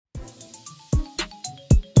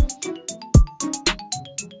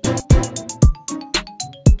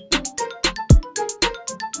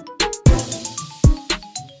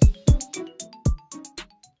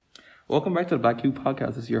Welcome back to the Black Cube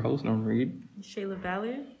Podcast. This is your host, Norman Reed. Shayla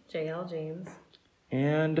Ballard. JL James.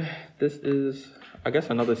 And this is, I guess,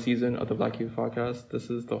 another season of the Black Cube Podcast. This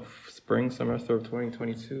is the spring semester of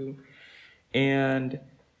 2022. And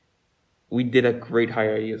we did a great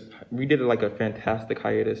hiatus. We did like a fantastic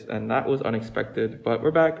hiatus, and that was unexpected. But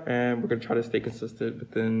we're back, and we're going to try to stay consistent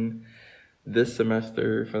within this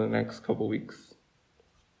semester for the next couple weeks.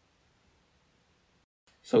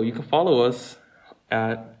 So you can follow us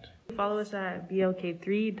at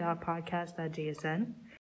blk3.podcast.jsn.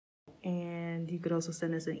 And you could also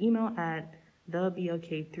send us an email at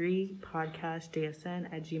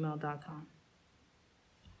theblk3podcastjsn@gmail.com.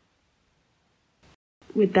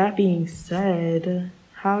 With that being said,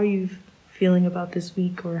 how are you feeling about this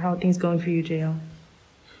week, or how are things going for you, JL?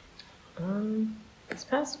 This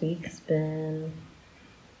past week's been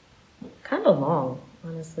kind of long,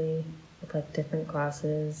 honestly, with like different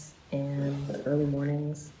classes and early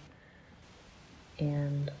mornings.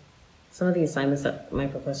 And some of the assignments that my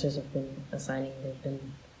professors have been assigning, they've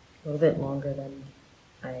been a little bit longer than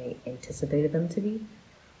I anticipated them to be.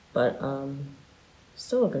 But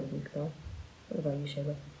still a good week though. What about you,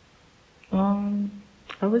 Shayla?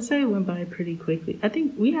 I would say it went by pretty quickly. I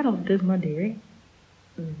think we had off this Monday, right?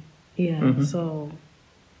 Yeah, so,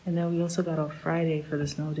 and then we also got off Friday for the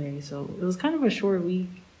snow day, so it was kind of a short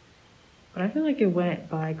week. But I feel like it went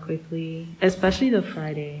by quickly, especially the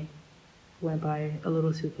Friday went by a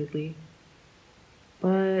little too quickly.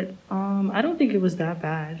 But I don't think it was that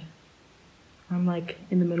bad. I'm like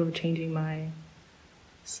in the middle of changing my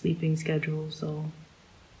sleeping schedule, so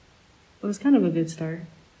it was kind of a good start.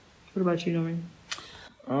 What about you, Norman?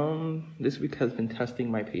 This week has been testing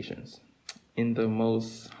my patience in the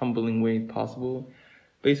most humbling way possible.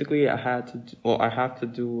 Basically, I have to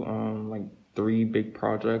do like 3 big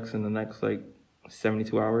projects in the next like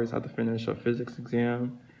 72 hours. I have to finish a physics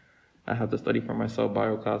exam. I have to study for my cell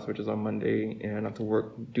bio class, which is on Monday, and I have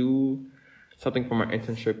to do something for my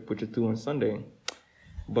internship, which is due on Sunday.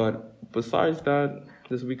 But besides that,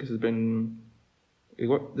 this week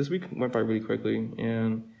went by really quickly,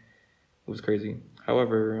 and it was crazy.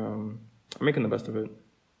 However, I'm making the best of it.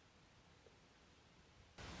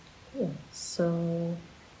 Yeah, so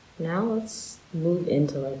now let's move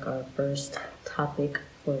into like our first topic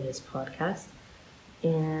for this podcast.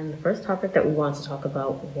 And the first topic that we wanted to talk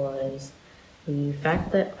about was the fact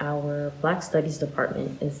that our Black Studies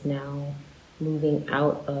department is now moving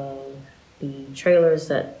out of the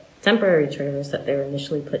temporary trailers that they were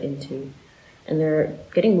initially put into, and they're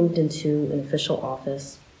getting moved into an official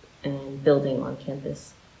office and building on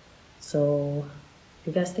campus. So, what do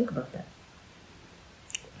you guys think about that?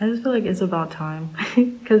 I just feel like it's about time,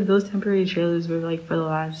 because those temporary trailers were like for the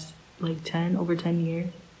last like over 10 years.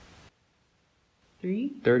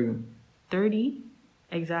 30?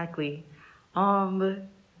 Exactly.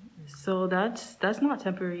 So that's not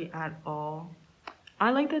temporary at all.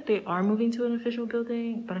 I like that they are moving to an official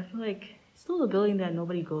building, but I feel like it's still a building that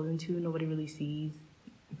nobody goes into, nobody really sees.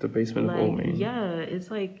 The basement of Old Main. Yeah,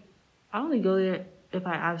 it's like I only go there if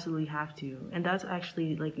I absolutely have to, and that's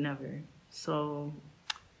actually like never. So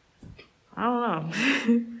I don't know.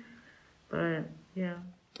 But yeah.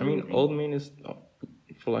 I mean, Old Main is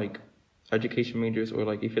for like education majors, or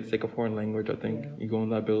like if it's like a foreign language, I think you go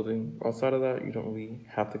in that building. Outside of that, you don't really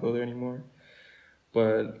have to go there anymore.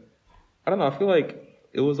 But I don't know, I feel like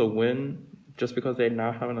it was a win just because they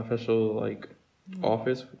now have an official like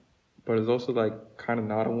office, but it's also like kind of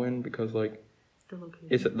not a win because like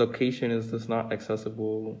its location is just not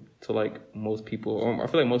accessible to like most people. I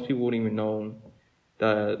feel like most people wouldn't even know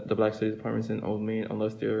that the Black Studies department's in Old Main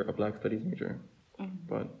unless they're a Black Studies major.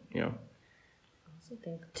 But yeah. I also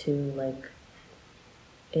think too, like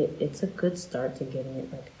it's a good start to getting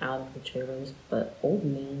it like out of the trailers, but Old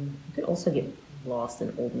Main, you could also get lost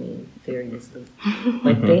in Old Main very easily.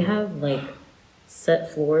 Like they have like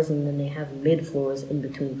set floors, and then they have mid floors in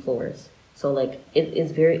between floors. So like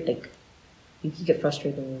it's very like you can get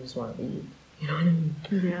frustrated when you just want to leave. You know what I mean?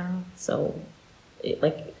 Yeah. So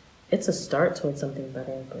it's a start towards something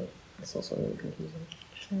better, but it's also really confusing.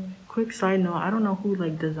 Quick side note, I don't know who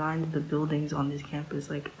like designed the buildings on this campus.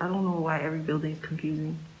 Like I don't know why every building is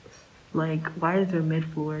confusing. Like why is there mid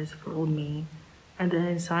floors for Old Main, and then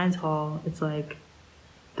in Science Hall it's like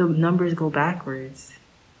the numbers go backwards,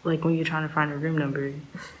 like when you're trying to find a room number.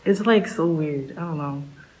 It's like so weird. I don't know.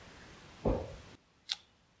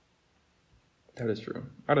 That is true.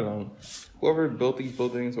 I don't know. Whoever built these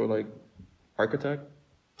buildings, or like architect,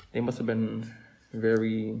 they must have been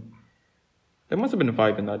vibing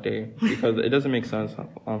that day, because it doesn't make sense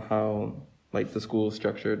on how like the school is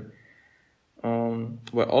structured.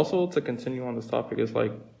 But also to continue on this topic is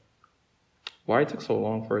like why it took so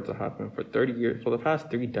long for it to happen. For 30 years, for the past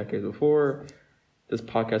 3 decades, before this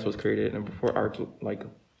podcast was created and before our like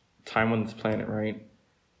time on this planet, right?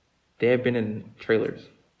 They have been in trailers.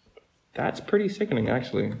 That's pretty sickening,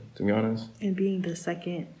 actually, to be honest. And being the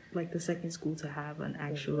second school to have an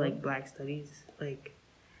actual like Black Studies like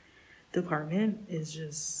department is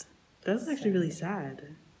just, that's actually really sad.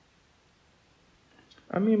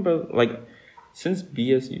 I mean, but like since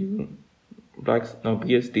BSD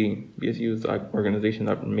is the organization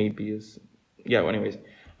that made BS. Yeah. Well, anyways,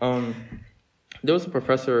 there was a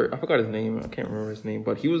professor. I forgot his name. I can't remember his name,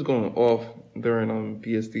 but he was going off during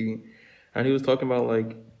BSD, and he was talking about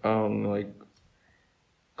like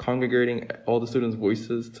congregating all the students'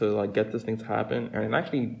 voices to like get this thing to happen, and it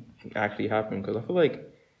actually happened, because I feel like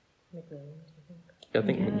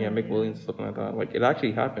McWilliams or something like that. Like it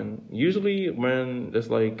actually happened. Usually when there's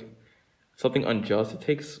like something unjust, it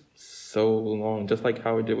takes so long, just like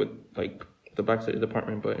how it did with like the Black Studies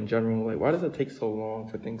department. But in general, like why does it take so long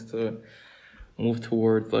for things to move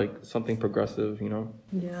towards like something progressive, you know?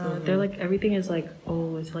 Yeah, they're like, everything is like,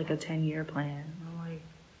 oh, it's like a 10-year plan. I'm like,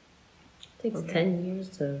 it takes 10 years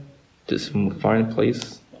to just find a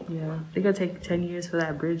place. Yeah, they gotta take 10 years for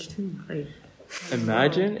that bridge too. Like,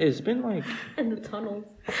 imagine it's been like and the tunnels.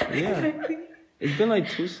 Yeah, it's been like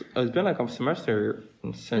a semester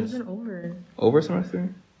since. It's been over a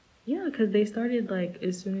semester. Yeah, because they started like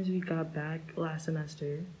as soon as we got back last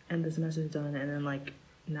semester, and the semester's done, and then like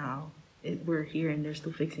now we're here and they're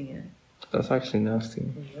still fixing it. That's actually nasty.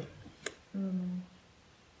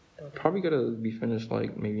 Probably gotta be finished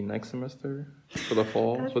like maybe next semester for the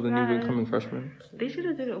fall for the new incoming freshmen. They should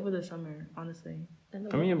have did it over the summer, honestly. I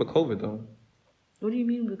mean, but COVID though. What do you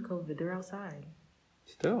mean with COVID? They're outside.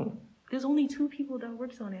 Still. There's only 2 people that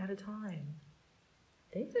works on it at a time.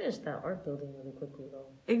 They finished that art building really quickly though.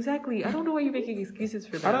 Exactly. I don't know why you're making excuses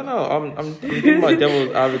for that. I don't know. I'm thinking about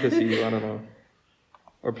devil's advocacy. I don't know.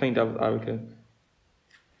 Or playing devil's advocate.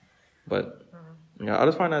 But yeah, I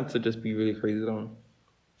just find that to just be really crazy though.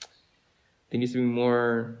 There needs to be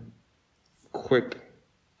more quick,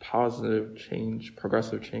 positive change,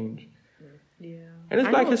 progressive change. Yeah. And it's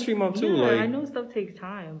Black History Month too. Yeah, like I know stuff takes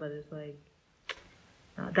time, but it's like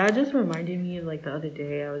that just reminded me of like the other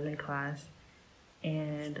day I was in class,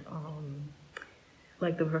 and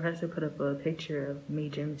like the professor put up a picture of Mae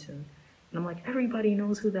Jemison, and I'm like, everybody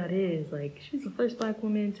knows who that is. Like, she's the first Black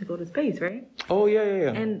woman to go to space, right? Oh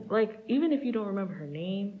yeah. And like, even if you don't remember her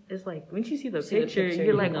name, it's like when you see the picture,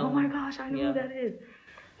 you're like, oh my gosh, I know who that is.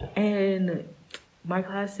 And my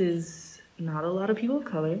class is not a lot of people of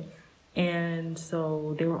color. And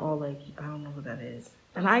so they were all like, I don't know who that is.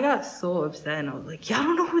 And I got so upset, and I was like, y'all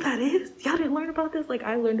don't know who that is? Y'all didn't learn about this? Like,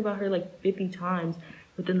 I learned about her like 50 times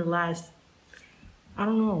within the last, I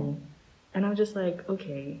don't know. And I'm just like,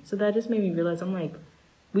 okay. So that just made me realize, I'm like,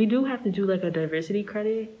 we do have to do like a diversity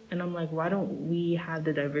credit. And I'm like, why don't we have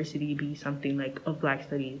the diversity be something like of Black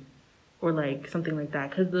Studies or like something like that?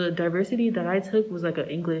 Because the diversity that I took was like an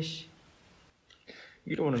English.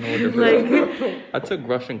 You don't want to know what diversity. I took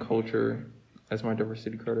Russian culture as my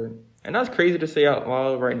diversity credit. And that's crazy to say out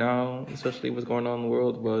loud right now, especially what's going on in the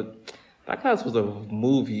world. But that class was a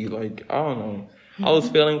movie. Like, I don't know. I was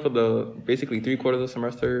failing for basically 3/4 of the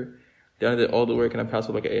semester. Then I did all the work and I passed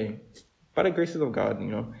with like an A. By the graces of God, you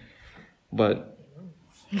know. But,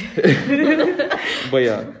 but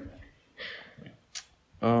yeah.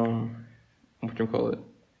 What do you call it?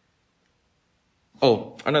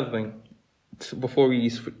 Oh, another thing. Before we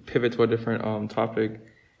pivot to a different topic,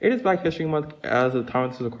 it is Black History Month as the time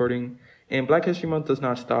of this recording, and Black History Month does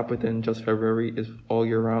not stop within just February. It's all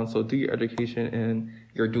year round. So do your education and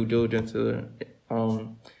your due diligence to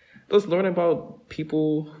just learn about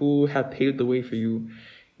people who have paved the way for you.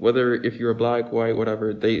 Whether if you're Black, white,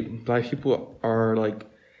 whatever, Black people are like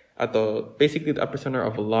at basically the epicenter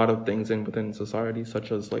of a lot of things within society,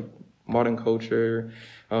 such as like modern culture,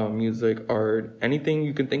 music, art, anything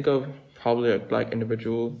you can think of. Probably a Black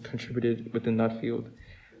individual contributed within that field.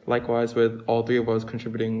 Likewise, with all 3 of us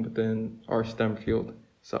contributing within our STEM field.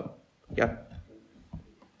 So, yeah.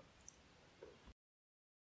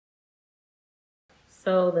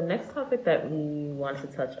 So the next topic that we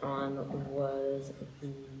wanted to touch on was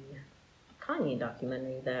the Kanye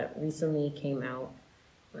documentary that recently came out.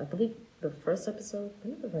 I believe the first episode.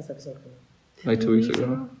 When did the first episode come out? Like 2 weeks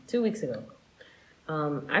ago. 2 weeks ago.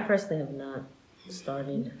 I personally have not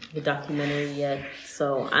started the documentary yet,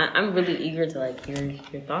 so I'm really eager to like hear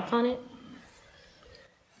your thoughts on it.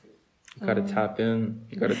 You gotta tap in.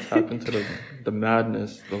 You gotta tap into the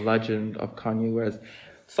madness, the legend of Kanye West.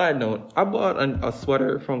 Side note: I bought a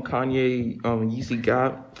sweater from Kanye Yeezy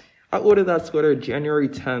Gap. I ordered that sweater January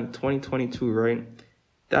 10th, 2022, right?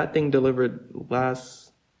 That thing delivered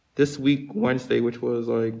this week, Wednesday, which was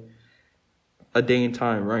like a day in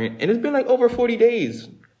time, right? And it's been like over 40 days.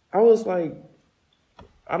 I was like,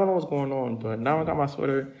 I don't know what's going on, but now I got my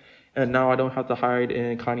sweater, and now I don't have to hide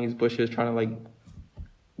in Kanye's bushes trying to like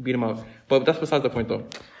beat him up. But that's besides the point, though.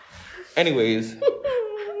 Anyways,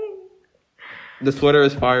 the sweater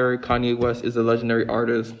is fire. Kanye West is a legendary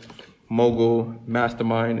artist, mogul,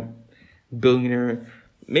 mastermind, billionaire,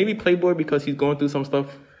 maybe playboy because he's going through some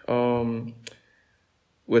stuff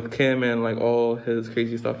with Kim and like all his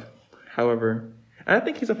crazy stuff. However, and I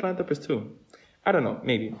think he's a philanthropist too. I don't know,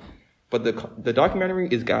 maybe. But the documentary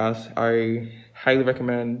is gas. I highly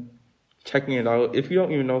recommend checking it out. If you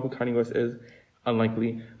don't even know who Kanye West is,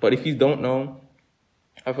 unlikely. But if you don't know,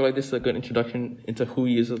 I feel like this is a good introduction into who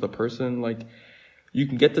he is as a person. Like, you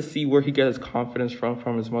can get to see where he gets his confidence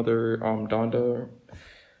from his mother, Donda.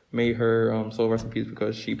 May her soul rest in peace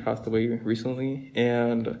because she passed away recently.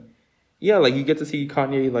 And yeah, like you get to see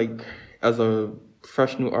Kanye like as a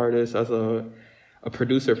fresh new artist, as a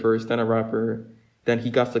producer first, then a rapper. Then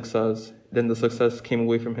he got success. Then the success came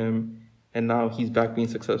away from him. And now he's back being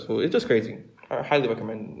successful. It's just crazy. I highly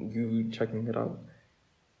recommend you checking it out.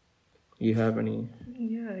 You have any?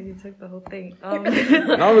 Yeah, you took the whole thing.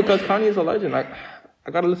 No, because Kanye is a legend. I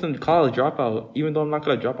gotta listen to College Dropout, even though I'm not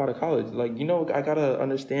gonna drop out of college. Like, you know, I gotta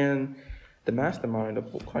understand the mastermind of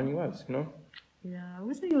Kanye West, you know? Yeah, I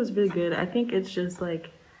would say it was really good. I think it's just like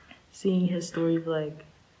seeing his story of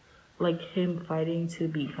like him fighting to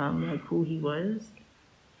become like who he was.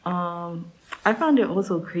 I found it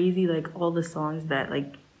also crazy, like all the songs that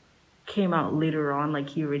like came out later on, like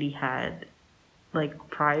he already had like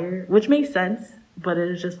prior, which makes sense, but it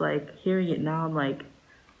was just like hearing it now, I'm like,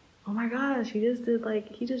 oh my gosh, he just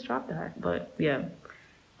dropped that. But yeah.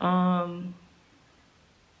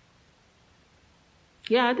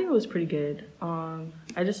 Yeah, I think it was pretty good. I'm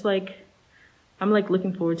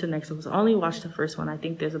looking forward to the next episode. I only watched the first one. I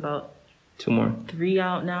think there's about 2 more. 3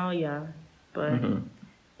 out now, yeah. But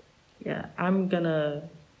yeah, I'm gonna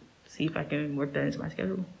see if I can work that into my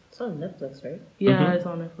schedule. It's on Netflix, right? Yeah, it's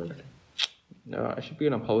on Netflix. No, it should be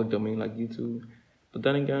in a public domain like YouTube. But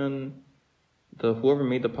then again, whoever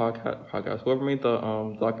made the podcast, whoever made the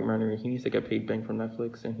documentary, he needs to get paid bank from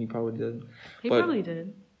Netflix, and he probably did. Probably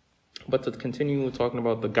did. But to continue talking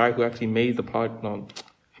about the guy who actually made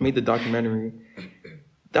made the documentary,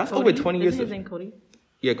 that's Cody? over 20 years. Isn't his name Cody?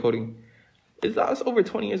 Yeah, Cody. That's over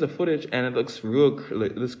 20 years of footage, and it looks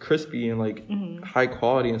it looks crispy and like high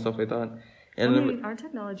quality and stuff like that. And I mean, our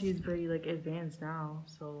technology is very like advanced now,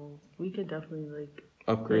 so we could definitely like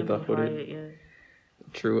upgrade that footage. Yeah.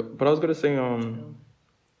 True, but I was gonna say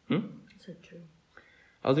Is it true?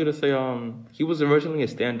 I was gonna say he was originally a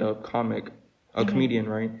stand-up comic, a comedian,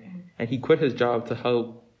 right? And he quit his job to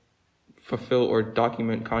help fulfill or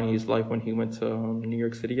document Kanye's life when he went to New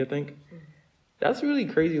York City, I think. That's really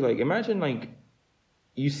crazy. Like, imagine like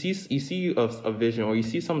you see a vision or you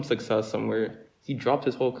see some success somewhere. He dropped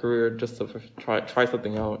his whole career just to try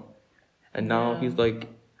something out, and now he's like,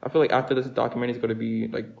 I feel like after this documentary is gonna be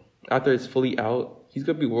like, after it's fully out, he's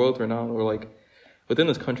gonna be world renowned, or like within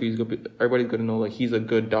this country, everybody's gonna know like he's a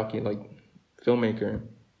good filmmaker.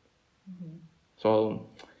 So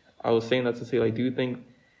I was saying that to say, like, do you think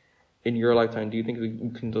in your lifetime, do you think you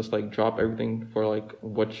can just like drop everything for like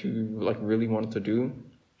what you like really wanted to do?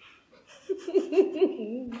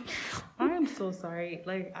 I am so sorry.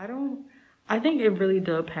 Like, I think it really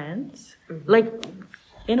depends. Like,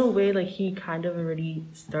 in a way, like, he kind of already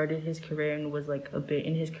started his career and was like a bit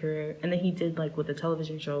in his career, and then he did like with the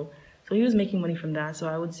television show, so he was making money from that. So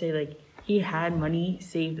I would say like he had money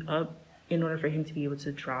saved up in order for him to be able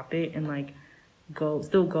to drop it and like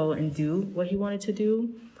still go and do what he wanted to do.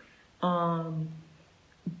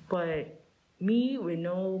 But me with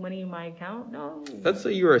no money in my account, no. Let's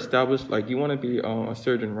say you're established, like you want to be a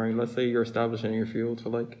surgeon, right? Let's say you're established in your field for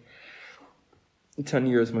like 10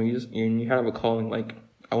 years, and you have a calling, like,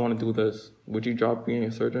 I want to do this. Would you drop being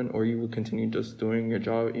a surgeon, or you would continue just doing your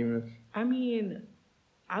job even if... I mean,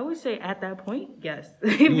 I would say at that point, yes.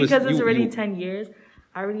 Because it's already 10 years.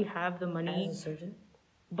 I already have the money. As a surgeon?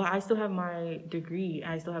 But I still have my degree.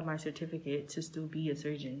 I still have my certificate to still be a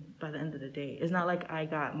surgeon by the end of the day. It's not like I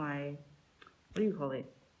got my... What do you call it?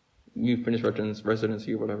 You finished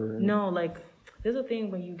residency or whatever. No, like, there's a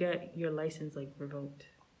thing when you get your license, like, revoked.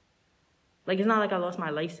 Like, it's not like I lost my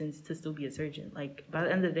license to still be a surgeon. Like, by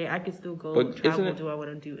the end of the day, I could still go travel, do what I want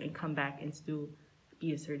to do, and come back and still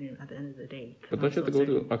be a surgeon at the end of the day. But don't you have to go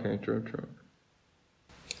do... Okay, true.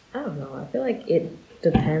 I don't know. I feel like it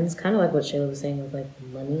depends. Kind of like what Shayla was saying with, like,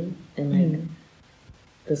 money and, like,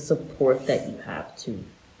 the support that you have too.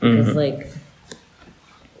 Because like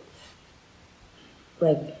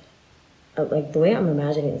the way I'm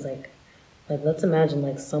imagining it is like let's imagine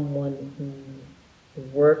like someone who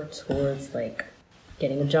worked towards like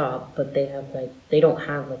getting a job, but they don't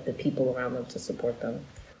have like the people around them to support them,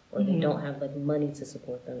 or they don't have like money to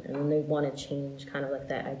support them, and then they want to change kind of like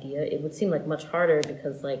that idea. It would seem like much harder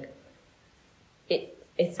because like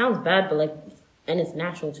it sounds bad, but like, and it's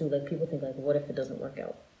natural too. Like people think like, what if it doesn't work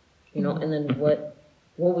out, you know? And then what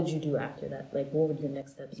would you do after that? Like, what would your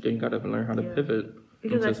next steps be? You gotta learn how to pivot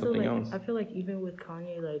because into something else. I feel like even with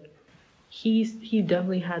Kanye, like he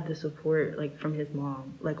definitely had the support like from his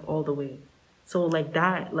mom, like all the way. So like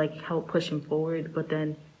that like helped push him forward. But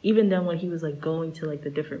then even then when he was like going to like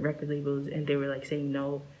the different record labels and they were like saying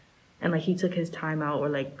no, and like he took his time out or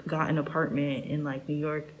like got an apartment in like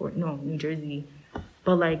New Jersey,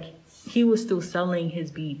 but like he was still selling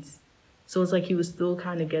his beats. So it's like he was still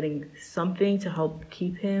kind of getting something to help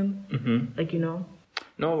keep him, like, you know?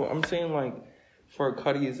 No, I'm saying like for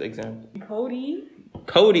Cody's example. Cody?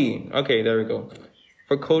 Okay, there we go.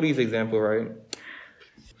 For Cody's example, right?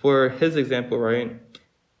 For his example, right?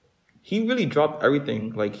 He really dropped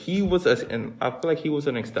everything. Like he was, and I feel like he was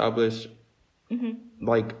an established,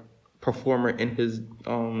 like performer in his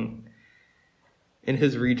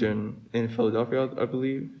region in Philadelphia, I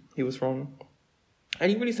believe he was from. And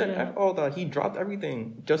he really said F all that. He dropped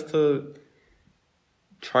everything just to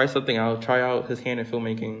try something out, try out his hand in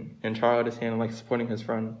filmmaking, and try out his hand in like supporting his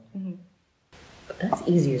friend. But that's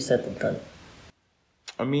easier said than done.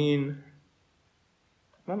 I mean,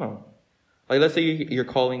 I don't know. Like, let's say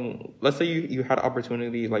you had an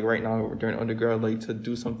opportunity, like right now during undergrad, like to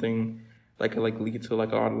do something that could like lead to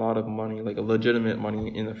like a lot of money, like a legitimate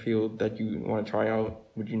money in the field that you want to try out.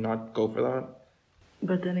 Would you not go for that?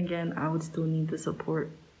 But then again, I would still need the support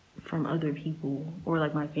from other people or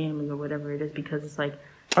like my family or whatever it is, because it's like,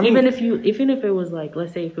 even if it was like,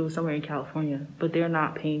 let's say if it was somewhere in California, but they're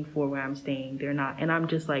not paying for where I'm staying, and I'm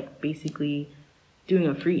just like basically doing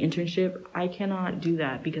a free internship, I cannot do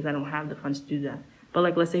that because I don't have the funds to do that. But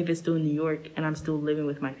like, let's say if it's still in New York and I'm still living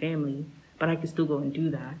with my family, but I can still go and do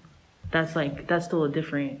that. That's still a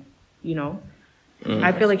different, you know?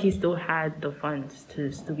 I feel like he still had the funds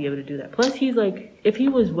to still be able to do that. Plus, he's like, if he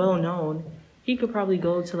was well known, he could probably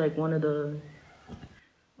go to like one of the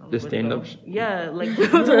stand-ups. Yeah, like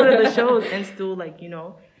go to one of the shows and still like, you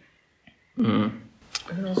know.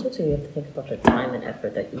 And also too, you have to think about the time and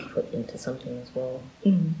effort that you put into something as well.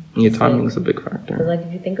 Your timing is a big factor. Because like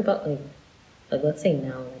if you think about like let's say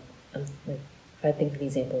now, if I think of the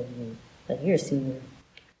example of you, like you're a senior.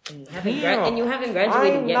 And you haven't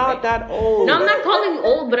graduated yet. I'm not that old. No, I'm not calling you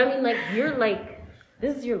old, but I mean, like, you're like,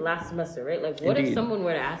 this is your last semester, right? Like, what if someone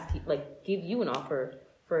were to ask you, like, give you an offer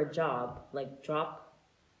for a job, like, drop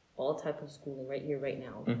all type of schooling right here, right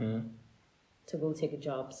now, to go take a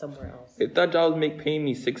job somewhere else? If that job paying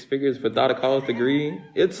me 6 figures without a college degree,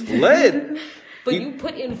 it's lit. But you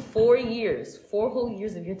put in 4 whole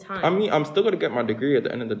years of your time. I mean, I'm still going to get my degree at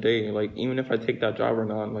the end of the day. Like, even if I take that job or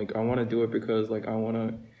not, like, I want to do it because, like, I want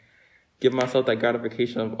to give myself that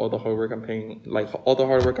gratification of all the hard work I'm paying. Like, all the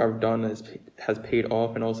hard work I've done has paid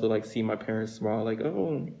off, and also, like, see my parents smile. Like,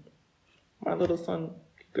 oh, my little son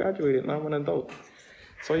graduated, and I'm an adult.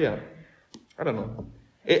 So, yeah, I don't know.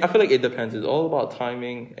 I feel like it depends. It's all about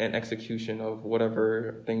timing and execution of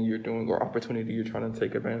whatever thing you're doing or opportunity you're trying to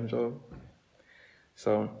take advantage of.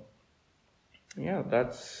 So, yeah,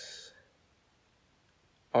 that's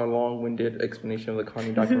our long-winded explanation of the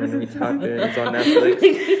Kanye documentary. Tap in. It's on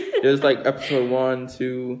Netflix. There's like episode 1,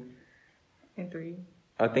 2, and 3.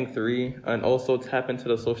 I think 3. And also tap into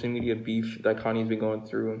the social media beef that Kanye's been going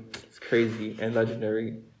through. It's crazy and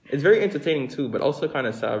legendary. It's very entertaining too, but also kind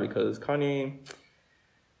of sad because Kanye...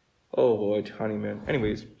 Oh boy, Kanye, man.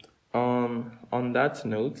 Anyways, on that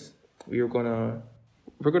note, we're gonna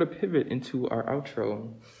pivot into our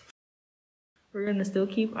outro. We're gonna still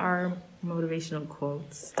keep our motivational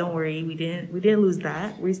quotes. Don't worry, we didn't lose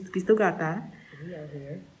that. We still got that. We are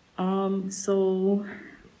here. So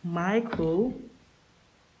my quote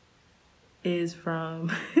is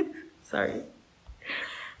from sorry.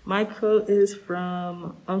 My quote is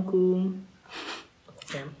from Uncle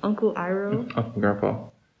Iroh. Uncle Grandpa.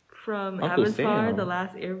 From Uncle Avatar, Sam. The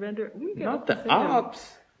Last Airbender. Not the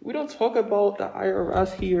ops. We don't talk about the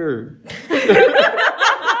IRS here.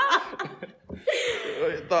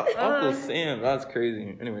 Uncle Sam, that's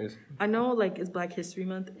crazy. Anyways. I know like it's Black History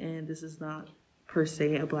Month and this is not per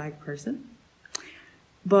se a black person.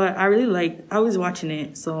 But I was watching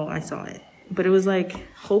it, so I saw it. But it was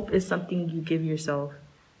like, hope is something you give yourself.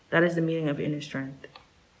 That is the meaning of inner strength.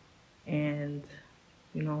 And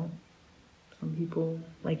you know. Some people,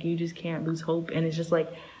 like, you just can't lose hope. And it's just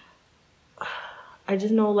like, I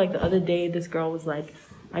just know, like, the other day, this girl was like,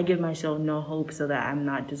 I give myself no hope so that I'm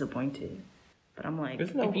not disappointed. But I'm like,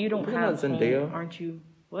 if you don't have hope, aren't you?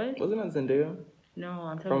 What? Wasn't that Zendaya? No,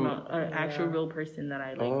 I'm talking about an actual real person that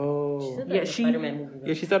I like. Oh. She Spider-Man movie.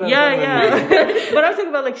 Yeah, she said that. Yeah. But I'm talking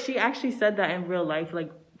about, like, she actually said that in real life,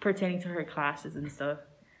 like, pertaining to her classes and stuff.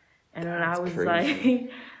 And then I was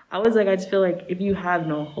crazy. Like, I just feel like if you have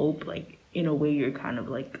no hope, like, in a way, you're kind of,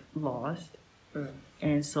 like, lost.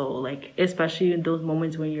 And so, like, especially in those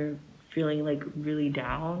moments when you're feeling, like, really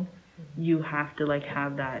down, you have to, like,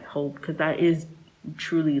 have that hope, because that is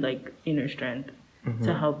truly, like, inner strength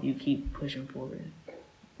to help you keep pushing forward.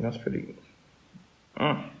 That's pretty...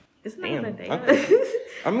 Isn't that Zendaya?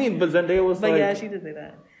 I mean, but Zendaya was but yeah, she did say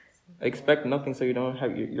that. Expect nothing so you don't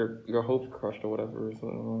have your hopes crushed or whatever.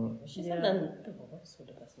 So, she said that.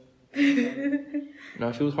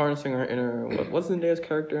 No, she was harnessing her inner... What's Zendaya's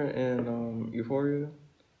character in Euphoria?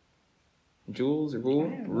 Jules? Rue?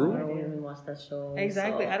 I don't even watch that show.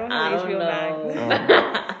 Exactly. So I don't have HBO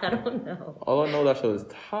Max. I don't know. All I know, that show is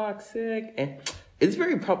toxic. And it's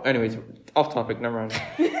very... Anyways, off topic. Never mind.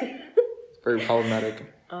 It's very problematic.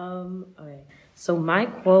 Okay. So my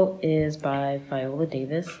quote is by Viola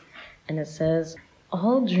Davis. And it says,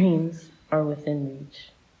 all dreams are within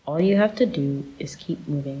reach. All you have to do is keep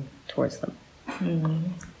moving towards them.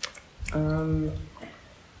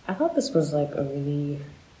 I thought this was like a really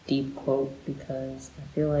deep quote because I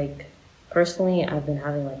feel like personally I've been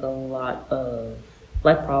having like a lot of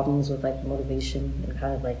like problems with like motivation and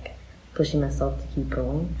kind of like pushing myself to keep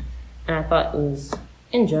going. And I thought it was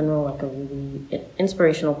in general like a really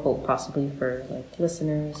inspirational quote possibly for like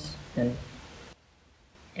listeners and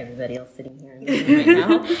everybody else sitting here right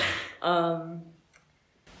now.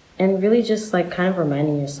 And really just like kind of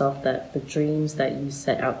reminding yourself that the dreams that you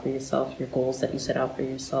set out for yourself, your goals that you set out for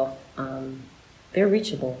yourself, they're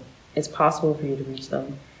reachable. It's possible for you to reach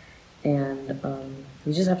them. And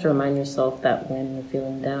you just have to remind yourself that when you're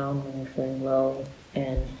feeling down, when you're feeling low,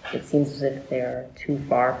 and it seems as if they're too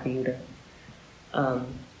far for you to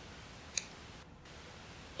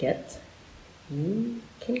get, you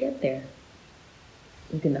can get there.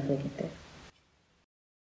 You can definitely get there.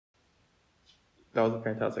 That was a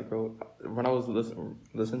fantastic quote. When I was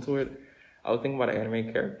listening to it, I was thinking about an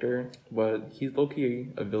anime character, but he's low-key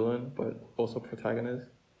a villain, but also protagonist.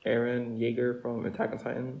 Eren Yeager from Attack on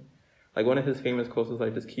Titan. Like, one of his famous quotes is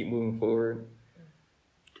like, just keep moving forward.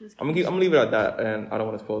 I'm gonna leave it at that, and I don't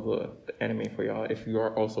want to spoil the anime for y'all if you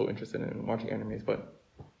are also interested in watching animes, but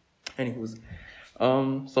anywho's.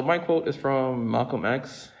 So my quote is from Malcolm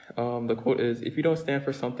X. The quote is, if you don't stand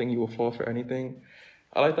for something, you will fall for anything.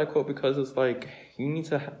 I like that quote because it's like, you need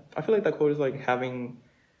to, I feel like that quote is like having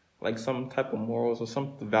like some type of morals or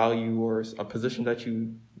some value or a position that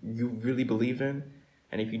you really believe in.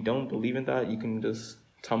 And if you don't believe in that, you can just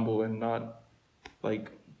tumble and not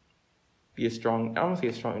like be a strong, I don't want to say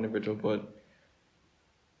a strong individual, but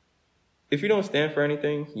if you don't stand for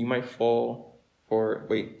anything, you might fall for,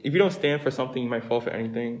 if you don't stand for something, you might fall for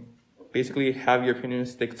anything. Basically, have your opinion,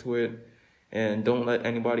 stick to it, and don't let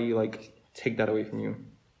anybody like take that away from you.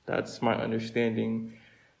 That's my understanding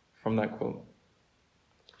from that quote.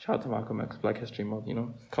 Shout out to Malcolm X, Black History Month, you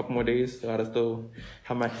know. A couple more days, so I gotta still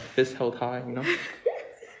have my fist held high, you know.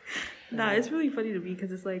 Nah, it's really funny to me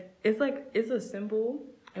because it's a symbol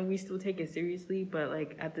and we still take it seriously, but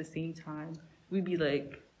like at the same time, we be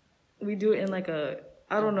like, we do it in like a,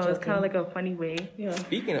 I don't know, it's kind of like a funny way. Yeah.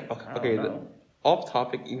 Speaking of, okay, off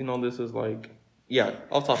topic, even though this is like, yeah,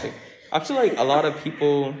 off topic. I feel like a lot of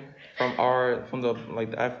people from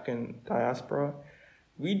the African diaspora,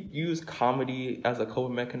 we use comedy as a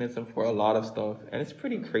coping mechanism for a lot of stuff, and it's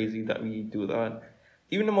pretty crazy that we do that.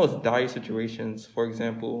 Even the most dire situations, for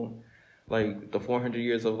example, like the 400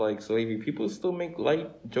 years of like slavery, people still make light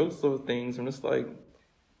jokes of things, and it's like,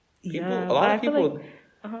 a lot of people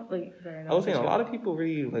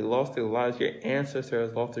really like lost their lives. Your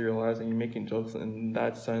ancestors lost their lives, and you're making jokes in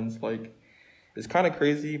that sense. Like, it's kind of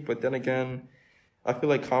crazy, but then again, I feel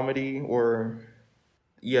like comedy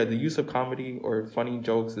the use of comedy or funny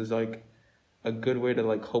jokes is like a good way to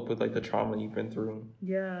like cope with like the trauma you've been through.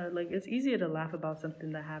 Yeah, like it's easier to laugh about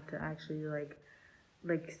something than have to actually like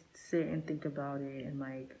sit and think about it and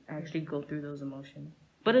like actually go through those emotions.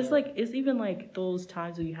 But it's like, it's even like those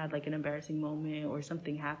times where you had like an embarrassing moment or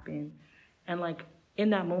something happened, and like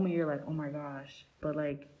in that moment you're like, oh my gosh, but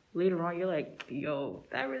like later on you're like, yo,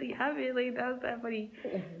 that really happened, like that was that funny.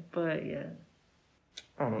 But yeah,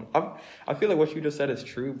 I don't know. I feel like what you just said is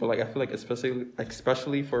true, but like I feel like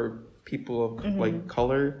especially for people of like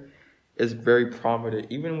color, is very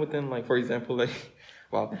prominent, even within, like, for example, like,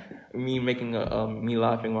 well, me making me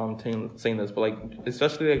laughing while I'm saying this, but like,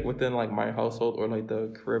 especially like within like my household or like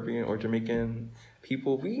the Caribbean or Jamaican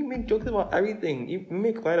people, we make jokes about everything. We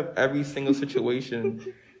make light of every single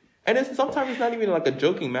situation, and sometimes it's not even like a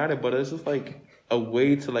joking matter, but it's just like a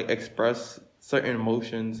way to like express certain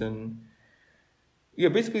emotions and. Yeah,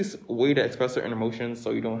 basically it's a way to express certain emotions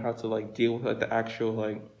so you don't have to like deal with like the actual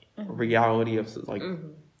like reality of like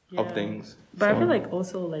of things. But so, I feel like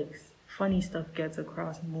also like funny stuff gets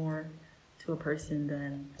across more to a person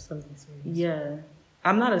than Something serious. Yeah.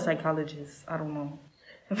 I'm not a psychologist. I don't know.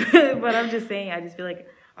 But I'm just saying, I just feel like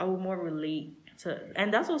I would more relate to,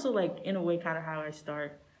 and that's also like in a way kind of how I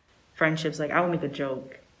start friendships. Like I would make a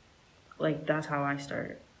joke. Like that's how I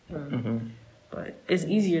start. But it's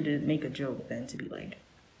easier to make a joke than to be like,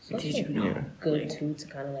 did you know? Good too to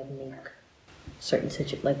kind of like make certain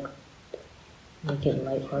make it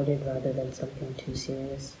lighthearted rather than something too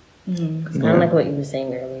serious. Because kind of like what you were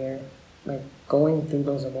saying earlier, like going through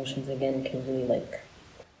those emotions again can really like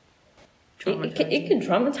it can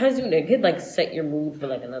traumatize you. It could like set your mood for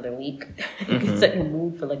like another week. It could set your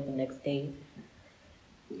mood for like the next day.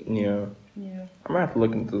 Yeah. I'm gonna have to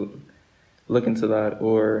look into that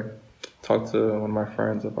or talk to one of my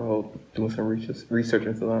friends about doing some research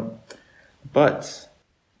into them. But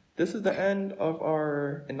this is the end of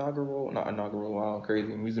our wow,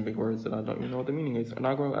 crazy. I'm using big words that I don't even know what the meaning is.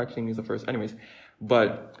 Inaugural actually means the first. Anyways,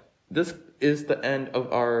 but this is the end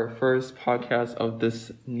of our first podcast of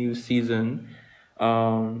this new season.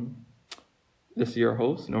 This is your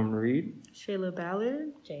host, Norman Reed. Shayla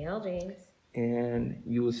Ballard. JL James. And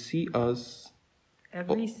you will see us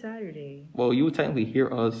every Saturday. Well, you would technically hear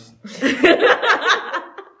us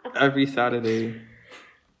every Saturday,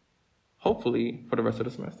 hopefully, for the rest of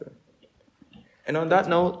the semester. And on that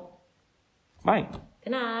note, bye.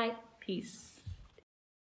 Good night. Peace.